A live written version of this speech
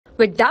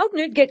With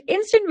Doubtnut, get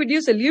instant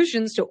video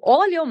solutions to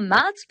all your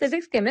maths,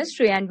 physics,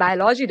 chemistry, and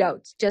biology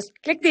doubts. Just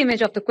click the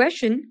image of the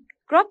question,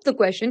 crop the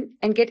question,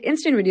 and get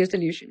instant video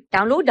solution.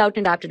 Download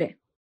Doubtnut app today.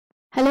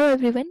 Hello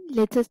everyone,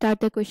 let's start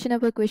the question.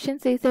 Our question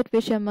says that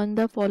which among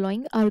the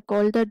following are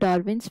called the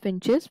Darwin's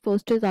finches?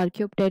 First is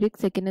Archaeopteryx,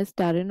 second is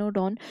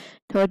Pteranodon,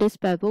 third is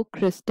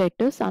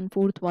Pavocristatus, and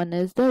fourth one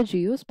is the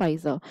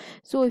Geospiza.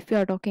 So if you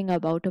are talking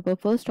about our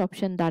first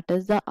option, that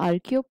is the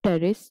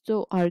Archaeopteryx.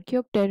 So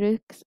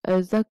Archaeopteryx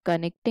is the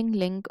connecting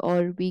link,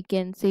 or we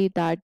can say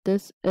that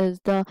this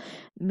is the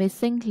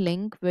missing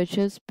link which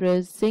is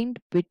present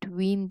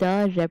between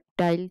the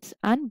reptiles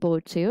and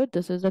birds here.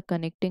 This is a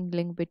connecting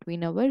link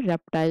between our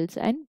reptiles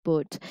and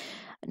birds.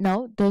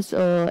 Now this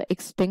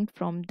extinct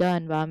from the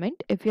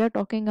environment. If you are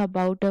talking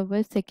about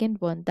our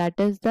second one, that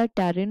is the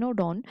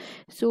Pteranodon.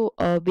 So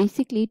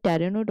basically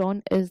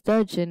Pteranodon is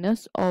the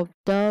genus of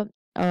the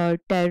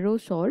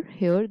pterosaur.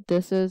 Here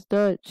this is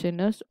the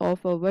genus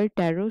of our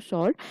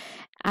pterosaur,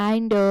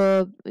 and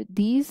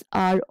these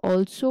are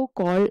also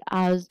called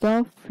as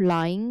the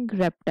flying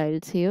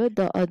reptiles. Here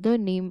the other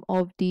name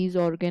of these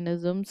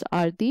organisms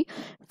are the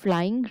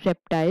flying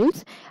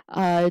reptiles.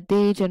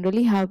 They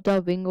generally have the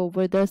wing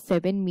over the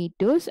 7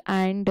 meters,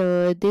 and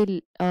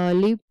they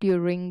live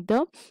during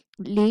the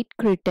late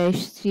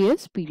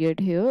Cretaceous period.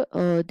 Here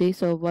they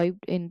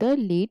survived in the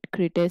late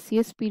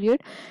Cretaceous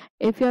period.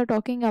 If you are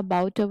talking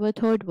about our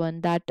third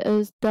one, that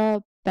is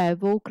the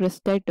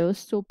Pavocristatus.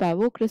 So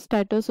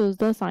Pavocristatus is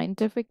the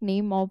scientific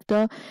name of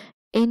the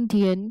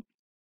Indian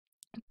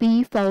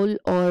peafowl,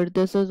 or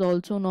this is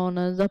also known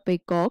as the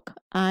peacock.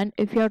 And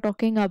if you are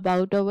talking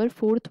about our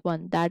fourth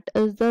one, that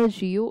is the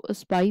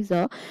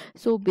Geospiza.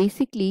 So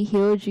basically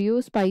here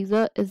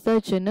Geospiza is the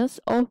genus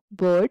of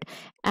bird,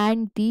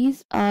 and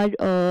these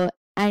are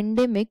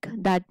endemic.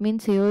 That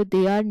means here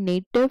they are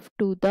native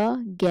to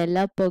the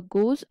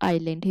Galapagos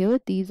island. Here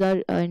these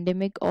are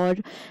endemic or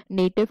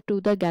native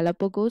to the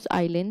Galapagos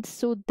islands.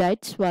 So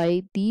that's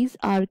why these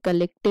are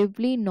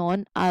collectively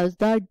known as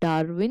the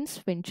Darwin's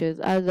finches,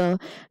 as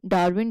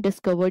Darwin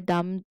discovered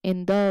them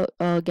in the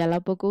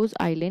Galapagos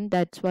island.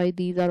 That's why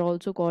these are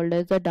also called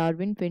as the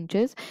Darwin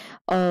finches,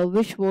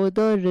 which were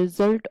the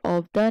result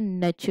of the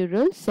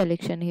natural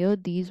selection. Here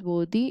these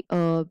were the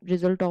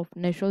result of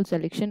natural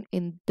selection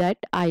in that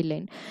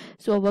island.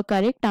 So our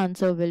correct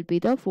answer will be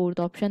the fourth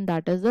option,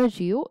 that is the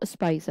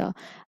Geospiza.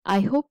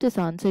 I hope this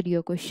answered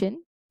your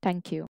question.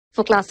 Thank you.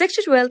 For class 6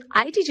 to 12,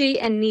 IIT JEE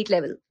and NEET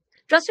level.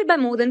 Trusted by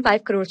more than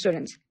 5 crore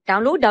students.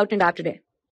 Download Doubtnut app today.